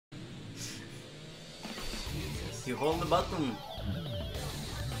you hold the button.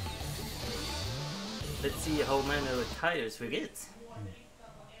 Let's see how many retires we get.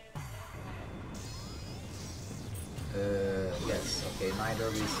 Yes, okay,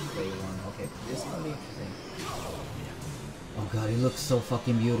 Nidorb is play one. Okay, this is gonna be interesting. Oh god, it looks so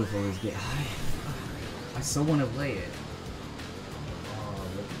fucking beautiful, this game. I so wanna play it. Oh,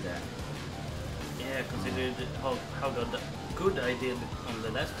 look at that. Yeah, considered how good I did on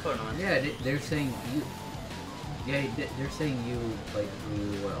the last tournament. Yeah, they're saying you... Yeah, they're saying you played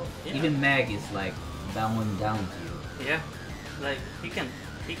really well. Yeah. Even Mag is like bowing down to you. Yeah, like he can't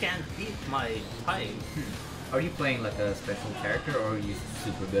beat my time. Are you playing like a special character or are you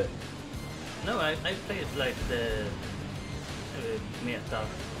super good? No, I played like the meta.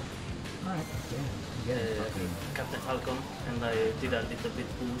 Alright, yeah. Captain Falcon, and I did a little bit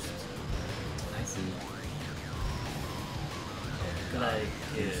boost. I see. Like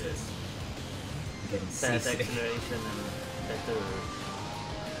getting bad seasick. acceleration and better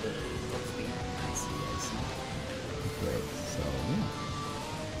top speed. I see. Great. So yeah.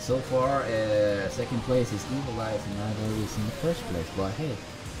 So far, second place is Evilized and Nidorb is in the first place. But hey,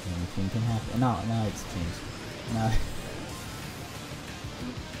 anything can happen. Now it's changed. Now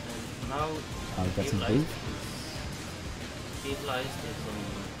Now got some food. Evilized is on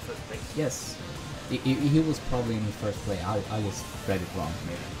first place. Yes. He was probably in the first place. I just read it wrong,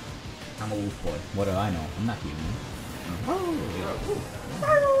 maybe. I'm a wolf boy. What do I know? I'm not human. Oh, you're a wolf.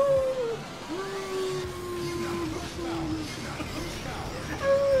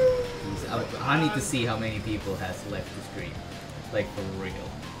 I need to see how many people has left the stream. Like, for real.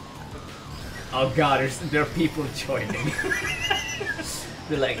 Oh god, there are people joining.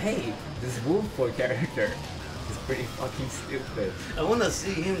 They're like, hey, this wolf boy character is pretty fucking stupid. I wanna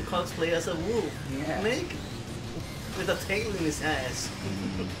see him cosplay as a wolf. Yeah. Make with a tail in his ass.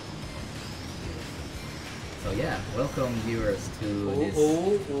 So yeah, welcome viewers to this.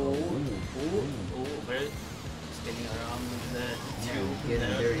 Very spinning around with the tube.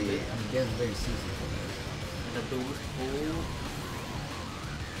 I'm getting very seasoned for this. The boost.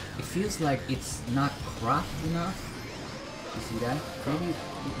 It feels like it's not cropped enough. You see that? Maybe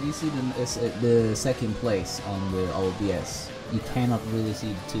you see the second place on the OBS. You cannot really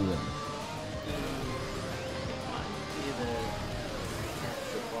see the two of them.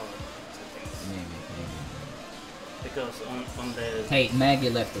 Maybe. Because on the... Hey, Maggie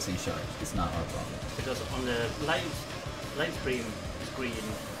left us in charge. It's not our problem. Because on the live stream screen,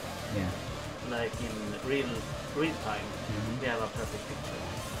 yeah, like in real time, we have a perfect picture.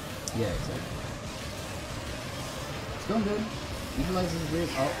 Yeah, exactly. It's going good. Evilized is real.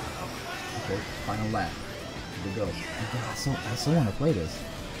 Oh, okay. Final lap. Here we go. Oh, God, I so want to play this.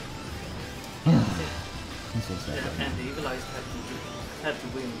 I'm so sad. And the Evilized had to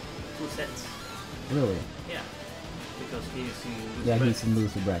win 2 sets. Really? Yeah. Because he's in he's in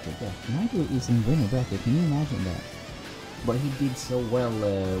loser bracket. Yeah, Nigel is in winner bracket. Can you imagine that? But he did so well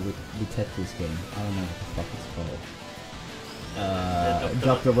with the Tetris game. I don't know what the fuck it's called.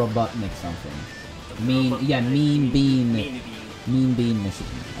 Dr. Robotnik something. Mean Bean Machine.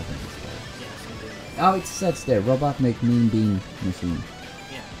 I think it's called. Oh, it says there. Robotnik Mean Bean Machine.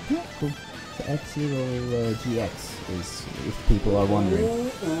 Yeah, cool. So F-Zero GX is, if people are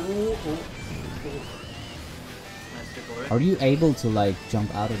wondering. Are you able to like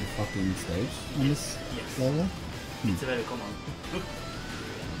jump out of the fucking stage on this level? It's very common.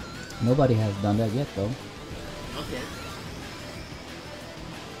 Nobody has done that yet though. Not yet.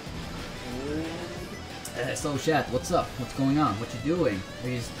 So chat, what's up? What's going on? What you doing? Are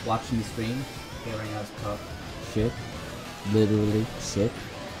you just watching the stream? Hearing us talk shit? Literally shit?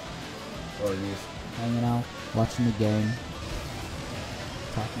 Or are you just hanging out, watching the game?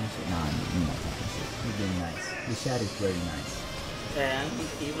 Talking shit? Nah, you're not talking shit. You're being nice. The chat is very nice. And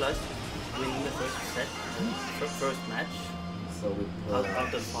Evilized winning the first set, first match. So we put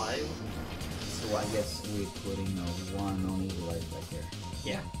out of 5. So I guess we're putting a 1 on Evilized right there.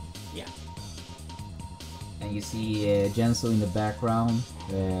 Yeah. And you see Jenso in the background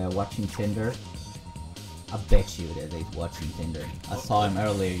watching Tinder. I bet you that he's watching Tinder. I saw him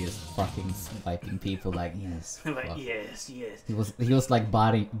earlier just fucking swiping people like yes. Like, yes. He was like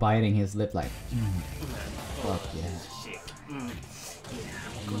biting his lip like fuck yeah. Shit.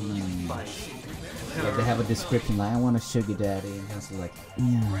 Yeah, they have a description like I want a sugar daddy and Jenso's like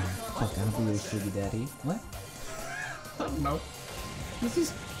fuck I'll be your sugar daddy. What? I don't know. This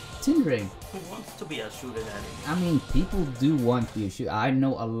is Tindering. Who wants to be a sugar daddy? I mean people do want to be a sugar. I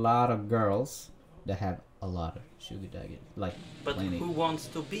know a lot of girls that have a lot of sugar daddy, like But plenty. who wants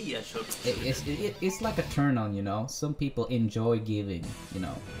to be a sugar? It's like a turn on, you know. Some people enjoy giving, you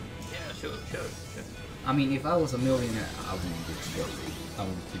know. Yeah, sure. I mean, if I was a millionaire, I wouldn't give sugar. I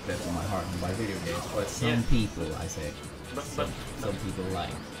would keep that to my heart and buy video games. But some people, I say, some people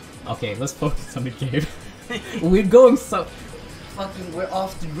like. Okay, let's focus on the game. We're going so fucking. We're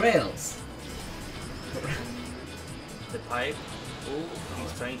off the rails. The pipe. Oh,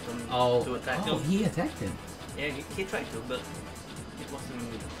 he's trying to attack him. Oh, he attacked him. Yeah, he tried to, but it wasn't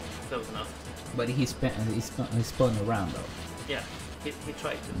close enough. But he spun around though. Yeah, he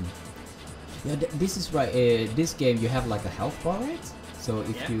tried to. Yeah, this is right. This game you have like a health bar, right? So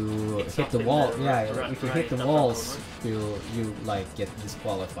if you it's hit the up in wall, the if you hit the upper walls, corner. you like get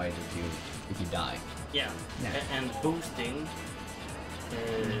disqualified if you die. Yeah, and boosting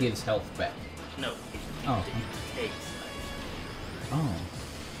Gives health back. No, Oh. it takes. Oh,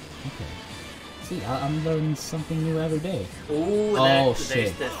 okay. See, I'm learning something new every day. Oh, shit.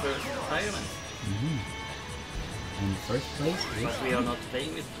 There's the first retirement. In first place, But we are not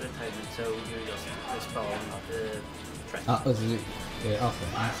playing with retirement, so you just respawn at the track. Okay,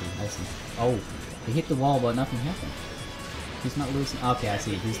 I see. Oh, he hit the wall, but nothing happened. He's not losing. Okay, I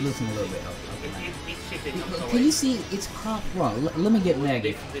see. He's losing a little bit. Okay. It's shifting away. Can you see? It's cropped wrong. Let me get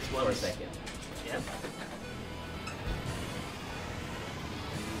negative This one for a is- second. Yeah.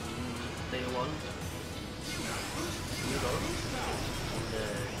 Day one. Nidorb. On the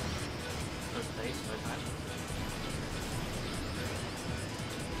first place right now.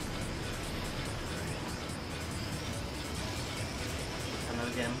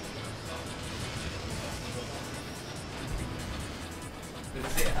 And again. Du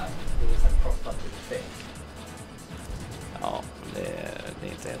ser här, det är så här kroppat ut fel. Ja, det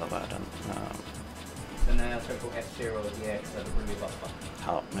är inte hela världen. Sen när jag trycker på F0 DX så blir det bara fan.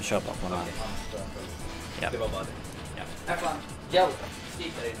 Ja, men kör bara på den här. Ja. Det var bara det. Ja. Här fan. Yo!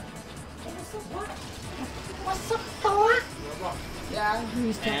 Skrik där inne. What's up, boy? Yeah,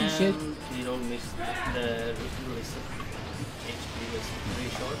 he's talking shit. And you don't miss the release. HP is pretty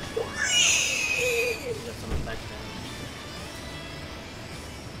short. You got some back then.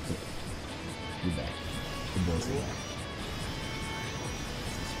 You're back. The boys are back.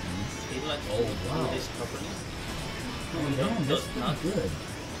 Feel like Oh, wow. this properly. Oh, damn, that's not pretty good.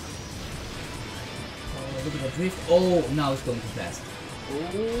 Oh, look at the drift. Oh, now it's going too fast.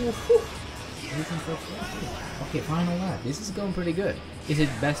 Oh, Okay, final lap. This is going pretty good. Is it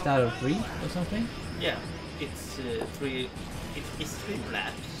best out of 3 or something? yeah, it's three. It's 3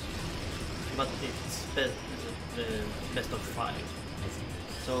 laps, but it's best of 5.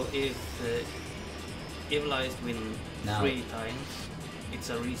 So if Evilized win Now. 3 times, it's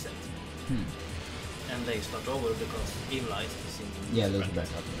a reset, and they start over because Evilized is in. Yeah, those are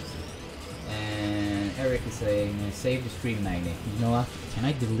best out. And Eric is saying, save the stream magnet. You know what? Can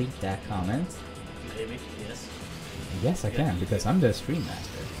I delete that comment? Maybe, yes. Yes, I can, because I'm the stream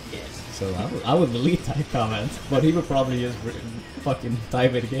master. Yes. So I would delete that comment, but he would probably just fucking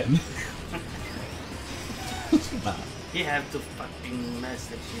type it again. Nah. He have to fucking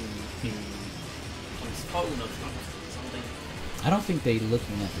message in on his phone or something. I don't think they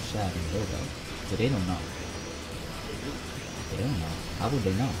looking at the chat in there though, so they don't know. They don't know. How would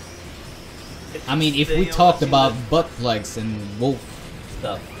they know? I mean, if we talked about butt plugs and wolf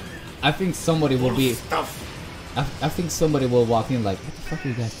stuff, I think somebody will be. I think somebody will walk in like, what the fuck are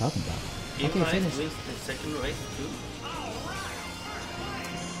you guys talking about? Okay, finish. Wins the second race too.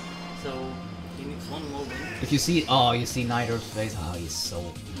 So he needs one more win. If you see, you see Nidorb's face. Oh,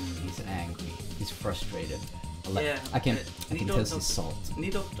 he's angry. He's frustrated. Yeah, I can Nidorb taste his salt.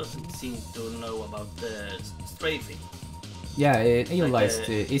 Nidorb doesn't seem to know about the strafing. Yeah, Evilized.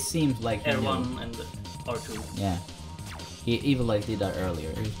 It seems like R1 and R2. Yeah, Evilized did that earlier.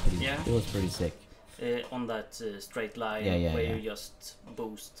 It was pretty. Yeah. It was pretty sick. On that straight line Yeah, you just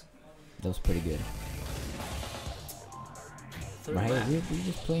boost. That was pretty good. Third Right, lap. we're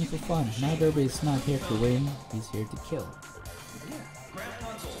just playing for fun. Nidorb is not here to win. He's here to kill.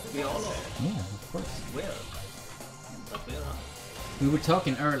 We all are. Yeah, of course. We are. But we are. We were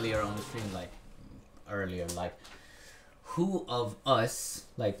talking earlier on the stream, like who of us,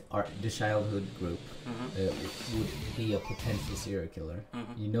 like the childhood group, would be a potential serial killer?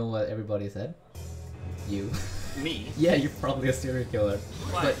 You know what everybody said? You. Me? Yeah, you're probably a serial killer.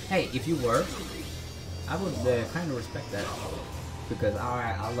 Why? But hey, if you were, I would kind of respect that because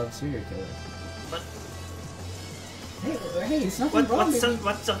I love serial killers. But Hey, it's nothing wrong.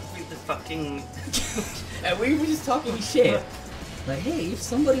 what's up with the fucking... And we were just talking shit. Like, hey, if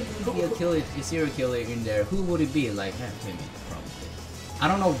somebody would be a serial killer in there, who would it be? Like, Timmy, probably. I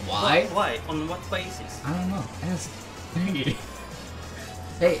don't know why. Why? On what basis? I don't know. Ask Maggie.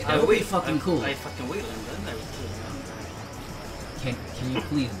 Hey, that would be fucking cool. I fucking will, and then I will kill him. Can you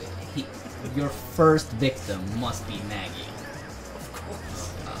please? Your first victim must be Maggie. Of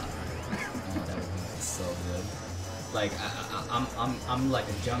course. Oh, that would be so good. Like I'm like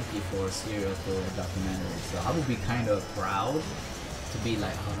a junkie for serial killer documentaries, so I would be kind of proud to be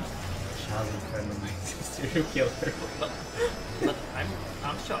like, oh no, childhood friend of mine is a serial killer. But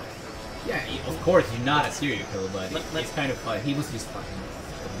I'm shocked. Yeah, of course you're not a serial killer, but it's kind of fun. He was just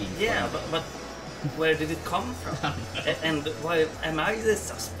fucking being Yeah, funny. but where did it come from? And why am I the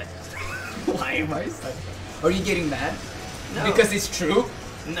suspect? Why am I such? Are you getting mad? No. Because it's true?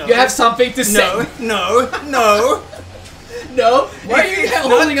 No. You have something to say? No. No? Why are you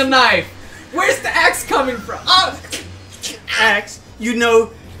holding a knife? Where's the axe coming from? Oh! Axe? You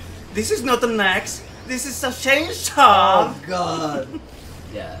know, this is not an axe. This is a chainsaw. Oh god.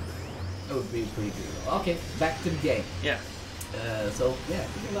 Yeah. That would be pretty good. Okay, back to the game. Yeah. So, yeah,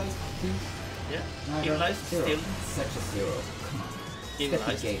 Evilized 2. Yeah. Nidorb, Evilized 0. still. Such a 0. Come on. Get the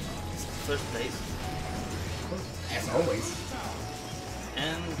Evilized. game. First place. As always.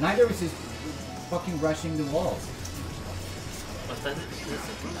 And Nidorb is just fucking rushing the walls. was that the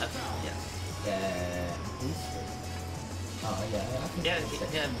second lap? Yeah. Oh yeah, I think Yeah, that's it.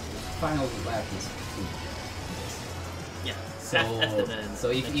 yeah. Final lap is 2. Yeah. So, After the so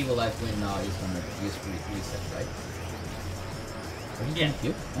if Evilized win now, he's gonna use reset, right? Are you Yeah. gonna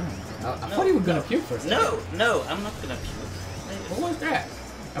puke? Oh. I No, thought you were gonna puke for a second. No, I'm not gonna puke. What was that?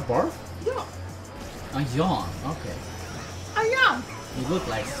 A barf? Yeah. A yawn. Okay. I am. You look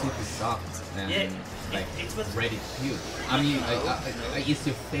like super shocked and Yeah, like it was ready to puke. I mean, I used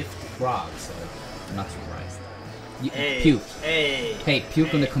your 5th grog, so I'm not surprised. You, puke. Hey,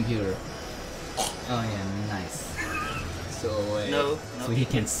 puke on the computer. Oh yeah, nice. So No, so he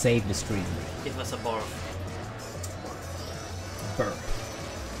can save the stream. It was a barf. Burp.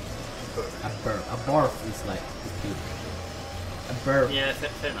 A burp. A barf is like puke. A burp. Yeah,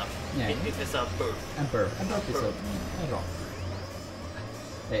 fair enough. Yeah. It was a burp. A burp. A burp is a wrong.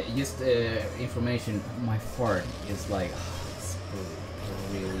 Just information. My fart is like it's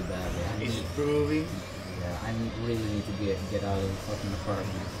really badly. Is it brewing? Yeah, I really need to get out of the fucking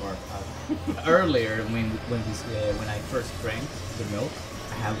apartment and fart out. Earlier, when I first drank the milk,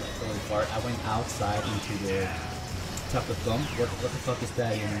 I had a little fart. I went outside into the chocolate gum. What the fuck is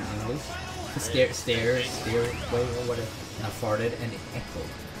that in English? The stairway or whatever. And I farted and it echoed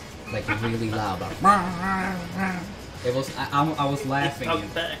like really loud. Like, it was I was laughing. It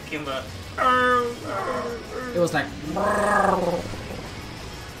talked back and but It was like.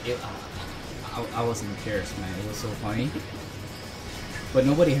 I was embarrassed, man. It was so funny, but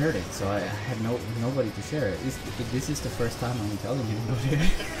nobody heard it, so I had nobody to share it. This is the first time I'm telling anybody.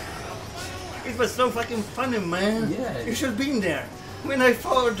 it was so fucking funny, man. Yeah. You should have been there when I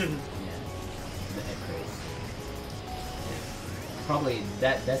farted. Yeah, the echoes. Probably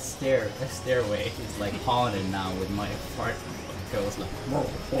that stairway is like haunted now with my fart. Goes like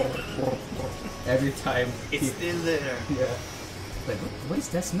every time. It's still there. Yeah. Like, what is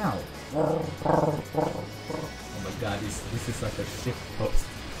that smell? Oh my god, this is like a shit post.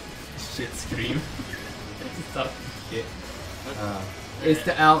 Shit scream. It's not shit. It's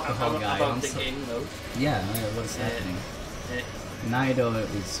the alcohol guy. About the game mode. Yeah, what is happening? Nidorb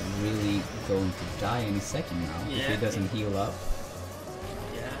is really going to die any second now if he doesn't heal up.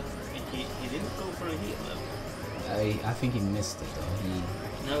 Yeah, he didn't go for a heal though. I think he missed it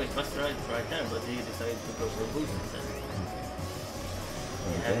though. No, it was right there, but he decided to go for a boost instead.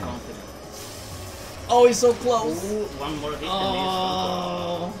 Okay. Have confidence. Oh, he's so close! Ooh, one more hit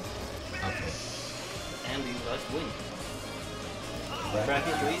Oh. Okay. and he must win.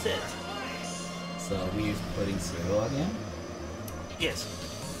 Bracket reset. So we're putting 0 again? Yes.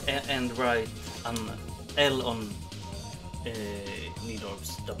 And write an L on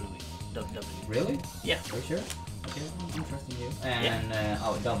Nidorb's W. Really? Yeah. Are you sure? Okay, I'm trusting you. And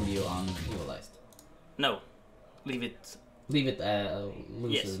W on Evilized. No. Leave it. Leave it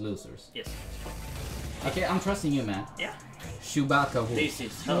Yes. losers. Yes. Okay, I'm trusting you, man. Yeah. Chewbacca. This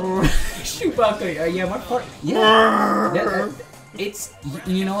is how. Chewbacca. Yeah, my part. Yeah. It's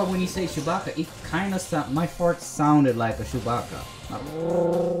you know what, when you say Chewbacca, it kind of my fart sounded like a Chewbacca.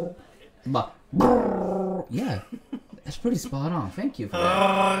 But yeah, that's pretty spot on. Thank you for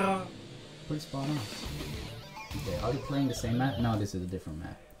that. Pretty spot on. Okay, are you playing the same map? No, this is a different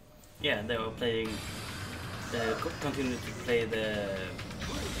map. Yeah, they were playing. Continue to play the.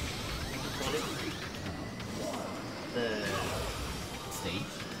 What do you call it? The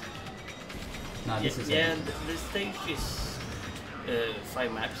Stage. No, this is the stage is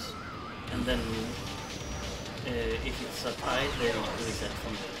 5 maps, and then if it's a tie, they reset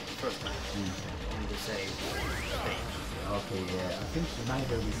from the first map on the same page. Okay, yeah, I think the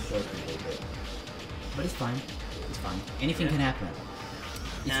Nidorb is short a little bit. But it's fine. It's fine. Anything can happen.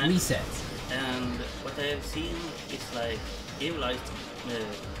 It's resets. And what I have seen is like Evilized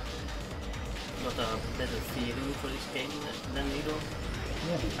got a better feeling for this game than Nidorb.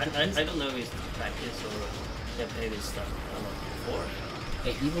 Yeah, I don't know if it's practice or they played this stuff a lot before.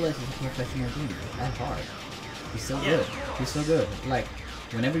 hey, Evilized is a professional gamer. That hard. He's so Yeah. good. He's so good. Like,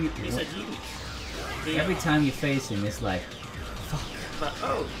 whenever you... He's a genius. Every time you face him, it's like, fuck. But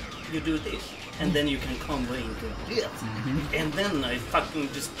oh, you do this, and then you can combo into this, and then I fucking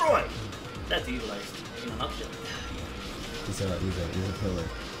destroy. That's Evilized in a nutshell. He's a killer.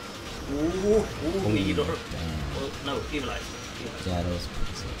 Ooh, Nidorb. Damn. Oh, no, Evilized. Yeah, that was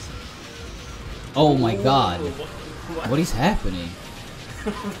pretty sexy. Oh my god. What is happening?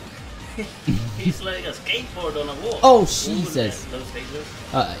 He's like a skateboard on a wall. Oh, Jesus. Those lasers.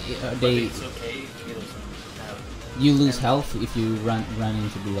 But But it's okay. He doesn't have. you lose health if you run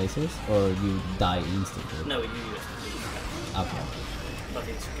into the lasers, or you die instantly. No, you used to lose that. Okay. But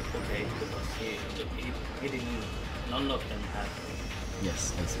it's okay because he didn't. None of them have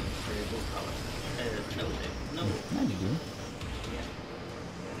Yes, I see. very good power. No. Now you do. Yeah.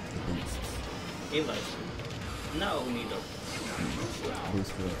 The boosts. Evilized. No, Nidorb.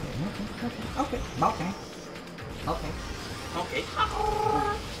 Boost for okay. Okay.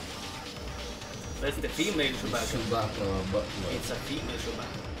 That's the female Chewbacca. Chewbacca, but It's a female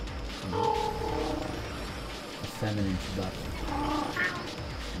Chewbacca. a feminine Chewbacca.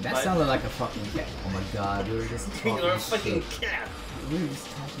 That But- sounded like a fucking cat. Oh my god, we were just talking You're a fucking shit. cat. We were just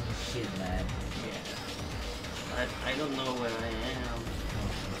talking shit, man. Yeah. I don't know where I am.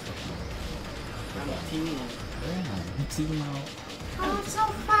 I'm a teen. Where am I? Timo. I'm so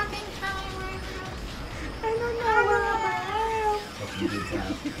fucking high right now. I don't know where I am. Fucking good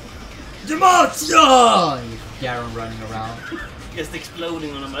time. Demontia! Garen running around. Just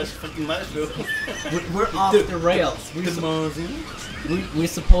exploding on a fucking mushroom. We're off the rails. We're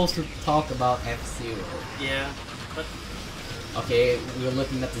supposed to talk about F-Zero. Yeah, but Okay, we're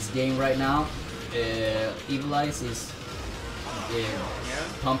looking at this game right now. Evilized is yeah.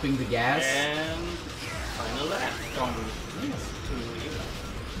 pumping the gas. And final lap from to Evilized.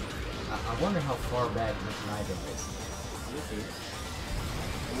 I wonder how far back Nidorb is.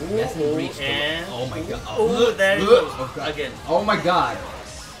 Ooh, He hasn't reached the... and Oh my god. Oh, there he goes. Oh, god. Again. Oh my god.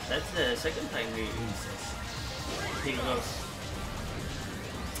 That's the second time he goes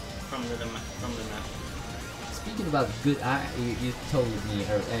from the map. Speaking about good, you told me,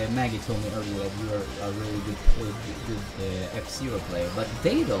 or Maggie told me earlier that you are a really good F-Zero player. But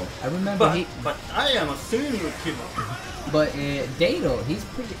Dado, I remember But I am a serial killer. But Dado, he's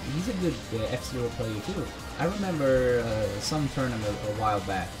a good F-Zero player too. I remember some tournament a while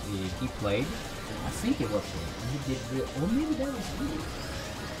back he played. I think it was him. He did real, or maybe that was you.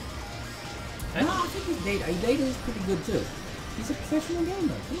 No, I think it's Dado. Dado is pretty good too. He's a professional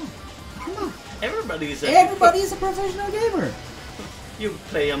gamer. Come on. Everybody is Everybody is a professional gamer. You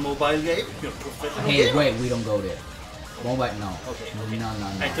play a mobile game, you're a professional Hey, gamer. wait, we don't go there. Mobile, no. Okay. No.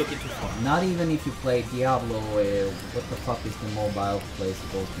 I took it too far. Not even if you play Diablo, what the fuck is the mobile play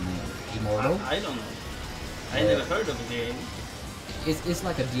supposed to mean? Immortal? I don't know. I never heard of the game. It's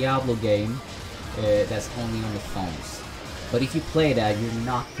like a Diablo game that's only on the phones. But if you play that, you're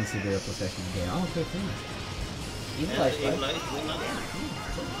not considered a professional gamer. Oh, okay, cool. Evilized, right? Evilized win again.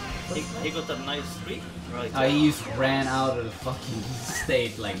 He got a nice streak right I just ran out of the fucking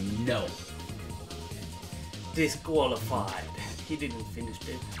stage like, no. disqualified. He didn't finish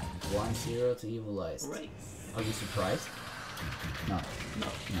it. 1-0 to Evilized. Right. Are you surprised? No. No,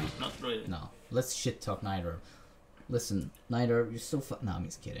 not really. No. Let's shit talk Nidorb. Listen, Nidorb, you're so No, I'm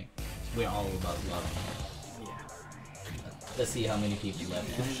just kidding. We're all about love. Yeah. Let's see how many people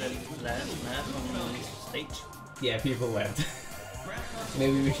left. And the last map on the stage. Yeah, people left.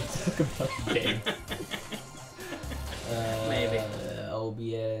 Maybe we should talk about the game. Maybe.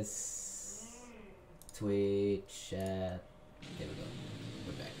 OBS, Twitch, chat. There we go.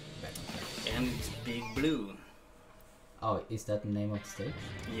 We're back on track. And it's Big Blue. Oh, is that the name of the stage?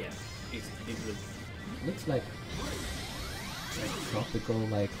 Yeah, it's Big Blue. Looks like tropical,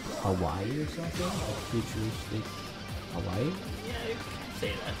 like Hawaii or something, like futuristic Hawaii. Yeah, you can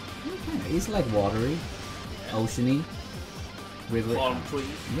say that. Yeah, it's like watery, oceany, river. Palm trees.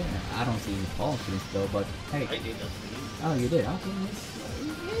 Yeah, I don't see any palm trees though, but hey. I did that. Oh, you did? Okay,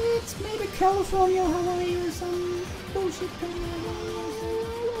 it's maybe California, Hawaii, or some bullshit.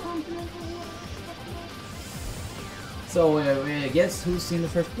 So, guess who's in the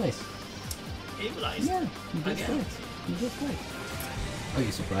first place? Evilized. Yeah, you just Again. right. You just right. Are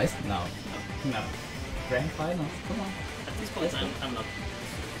you surprised? No. No. Grand final. Come on. At this point, I'm not.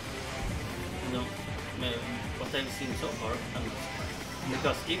 No. What I've seen so far, I'm not surprised.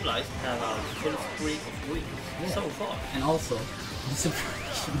 Because Evilized have a full streak of wins so far. And also, he's a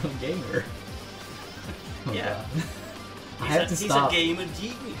professional gamer. Oh, Yeah. God. I have to stop. He's a gamer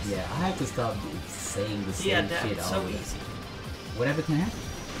genius. Yeah, I have to stop saying the He same shit adapts so always. easy. Whatever can happen.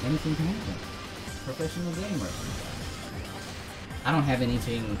 Anything can happen. Professional gamer. I don't have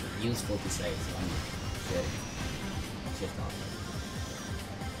anything useful to say, so I'm shit talking.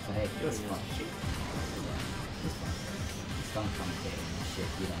 But hey, it's fun. Shit. It's fun. It's fun commentating and shit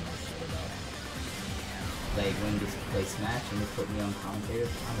you don't know shit about. Like when they play Smash and they put me on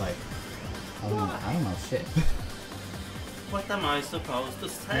commentators, I'm like, I don't know shit. What am I supposed to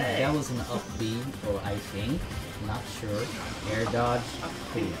say? Yeah, that was an up B, or I think, not sure. Air dodge.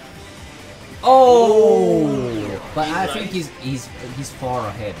 Cool. Oh! But I think he's far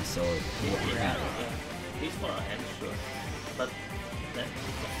ahead, so Yeah. He's far ahead, sure. But that,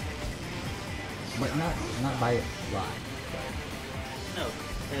 not by a lot. no,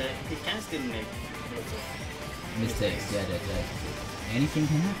 he can still make lots of Mistakes. Yeah, that anything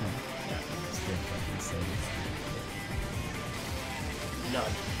can happen. Yeah. Still fucking say this. Logic.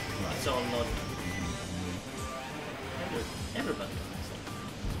 Right. It's all logic. Everybody.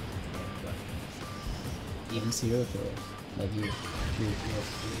 Even serial killer, like you.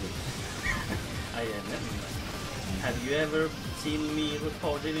 I have you ever seen me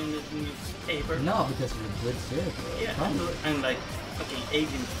reported in the newspaper? No, because you're a good serial killer. Yeah, Probably. I'm like fucking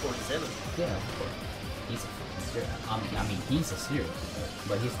Agent 47. Yeah, of course. He's a fucking serial. I mean, he's a serial killer,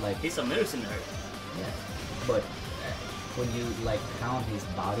 but he's like. He's a mercenary. Yeah, but when you like count his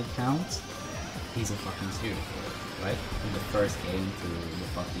body counts, he's a fucking serial killer, right? In the first game to the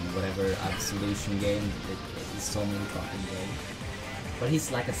fucking whatever Absolution game, it's so many fucking games. But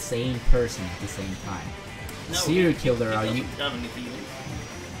he's like a sane person at the same time. No, Serial killer, he are you? doesn't have any feelings.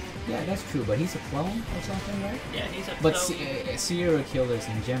 Yeah, that's true. But he's a clone or something, right? Yeah, he's a But clone. serial killers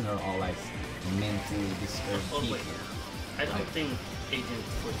in general are like mentally disturbed Oh, people. wait. I don't think Agent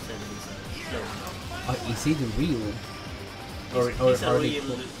 47 is a clone. Is he the real? Or He's a are real...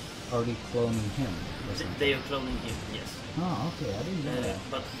 they cloning him? Or something? They are cloning him, yes. Oh, okay. I didn't know that.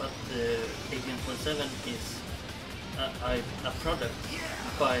 But Agent 47 is a product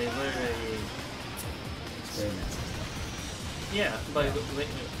by very... Experiments. Yeah, by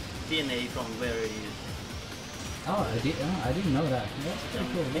DNA from very... Oh, I didn't know that. That's pretty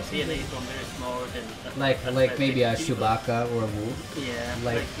cool. That's DNA pretty from very smart and... like maybe a people. Chewbacca or a wolf. Yeah,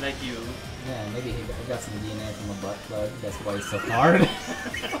 like- like you. Yeah, maybe he got some DNA from a butt plug. That's why it's so hard.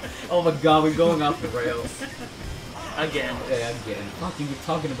 Oh my god, we're going off the rails. Again. Yeah, again. Fucking, we're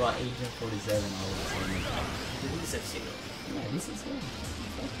talking about Agent 47 all of a sudden. This is F-Zero. Yeah, this is good.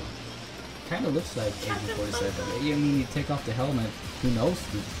 Kind of looks like Agent 47. I mean, you take off the helmet, who knows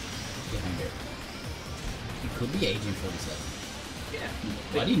who's behind it? It could be Agent 47. Yeah.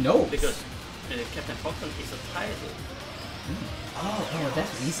 Nobody knows. Because Captain Falcon is a title. Oh,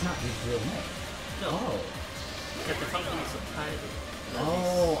 he's not his real name. No. Oh. Captain Falcon is a title. That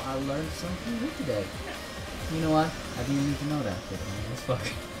Oh, I learned something new today. You know what? I didn't need to know that. But it's fuck.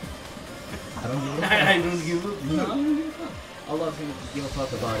 I don't give a fuck. I don't give a No, I don't give a fuck. All I give a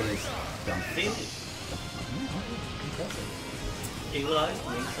fuck about is jump. Finish. Yeah, okay. Impressive. Evilized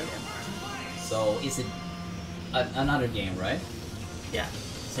wins again. So, is it another game, right? Yeah.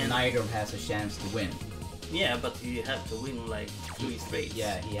 So And- Nidorb has a chance to win. Yeah, but you have to win like 3 straight.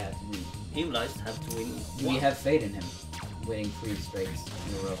 Yeah, he has to win. Evilized have to win Do one. we have faith in him? Winning 3 straights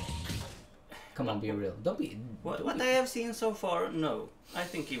in a row. Come on, be real. Don't be... What I have seen so far, no. I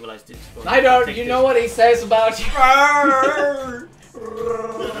think Evilized is going Nidorb, take you this. know what he says about you?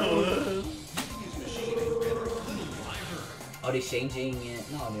 Are they changing it?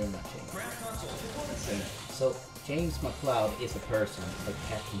 No, they're not changing. So, James McCloud is a person, but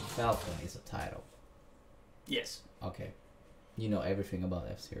Captain Falcon is a title. Yes. Okay. You know everything about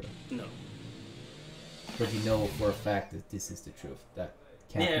F-Zero. No. But you know for a fact that this is the truth. That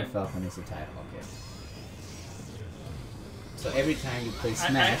Captain Yeah. Falcon is a title. Okay. So every time you play I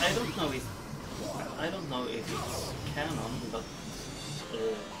Smash... I don't know if it's canon, but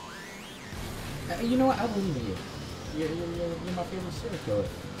you know what? I believe in you. You're my favorite serial killer.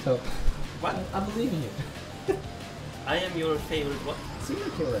 So... what? I believe in you. I am your favorite what? Serial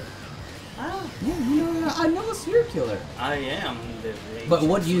killer. Ah, Yeah, you know, I know a serial killer. I am the But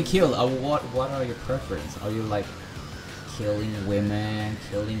what do you kill? What are your preferences? Are you like killing women,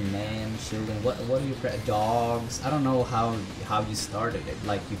 killing men, children. What are you? Dogs? I don't know how you started it.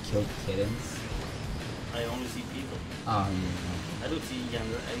 Like you killed kittens. I only see people. Oh, I don't see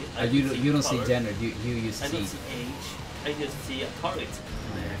gender. you don't see gender. You I don't see age. I just see a target.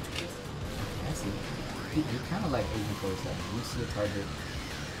 I see. You're kind of like Agent 47. You see a target.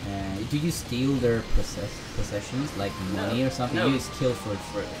 Do you steal their possessions, like money or something? No. You just kill for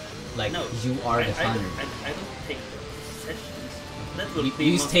like No. you are the hunter. I don't take their possessions. That will be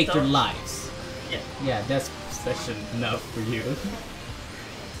You just take their monster. lives. Yeah. Yeah, that's possession enough for you.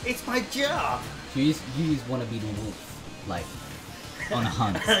 It's my job. You just want to be the wolf, like on a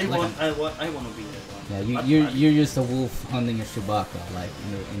hunt. I Like want to be that one. yeah, But you're just a wolf hunting a Chewbacca, like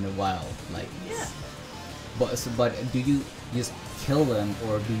in the wild, like. Yeah. But do you just kill them,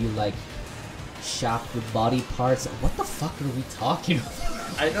 or do you like shop with body parts? What the fuck are we talking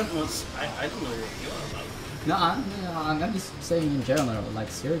about? I don't know. I don't know what you're about. No, I'm just saying in general, like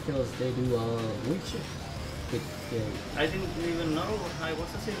serial killers, they do weird shit. I didn't even know I was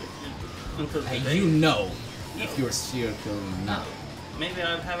a serial killer until today. You know No. if you're a serial killer or not. Maybe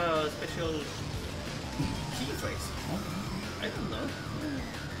I have a special key phrase. I don't know.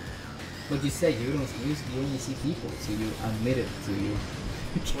 But you said you only see people, so you admitted to you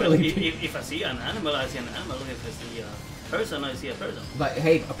Well, killing people. if I see an animal, I see an animal. If I see a person, I see a person. But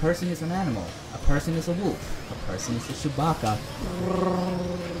hey, a person is an animal. A person is a wolf. A person is a Chewbacca.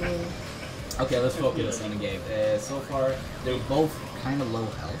 Okay, let's focus on the game. So far, they're both kind of low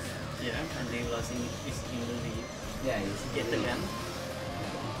health. Yeah, and the Evilized is in the lead. Yeah, you Get again.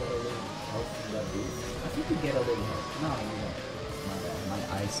 Get a little health from that boost. I think you get a little health. No, you don't. My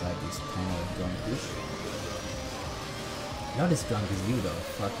eyesight is kind of drunkish. Not as drunk as you though.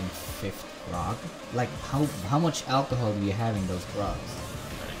 Fucking 5th grog. Like how much alcohol do you have in those grogs?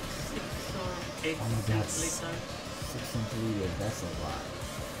 Like 6 or 8 Oh my god, liters. 6 centiliters. That's a lot.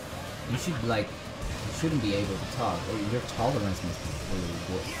 You should you shouldn't be able to talk, or your tolerance must be really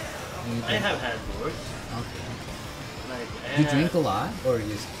good. I have had worse. Okay. Like, You drink a lot, or you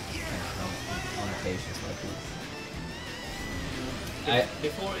just on occasions like this?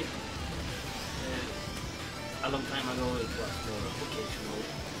 Before it, a long time ago, it was more occasional.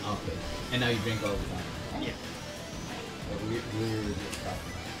 Okay. And now you drink all the time. Yeah. We're just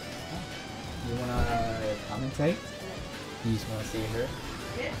talking. You wanna commentate? You just wanna see her?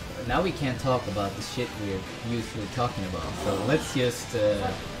 Yeah. Now we can't talk about the shit we're usually talking about, so let's just You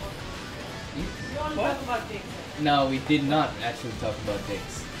want to talk about things? No, we did not actually talk about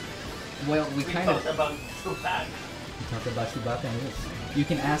dicks. Well, we kind of talked about Chewbacca. talked about Chewbacca and wolves. You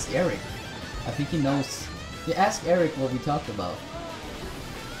can ask Eric. I think he knows. You ask Eric what we talked about.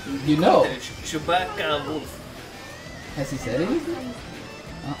 You know. Chewbacca wolf. Has he said anything?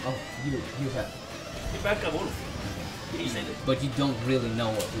 Oh, you have. Chewbacca wolf. He said it. But you don't really know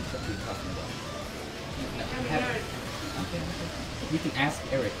what we're talking about. No, you haven't. Okay. You can ask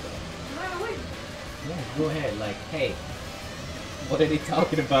Eric though. Yeah, go ahead. Like, hey, what are they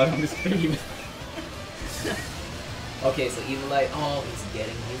talking about on the stream? Okay, so Evilized. Oh, he's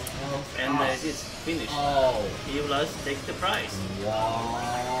getting his health. And it's finished. Oh. Evilized takes the prize.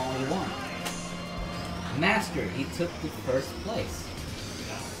 Wow, he won. Master, he took the first place.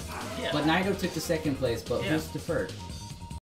 Yeah. But Nidorb took the second place, but Yeah. who's the first?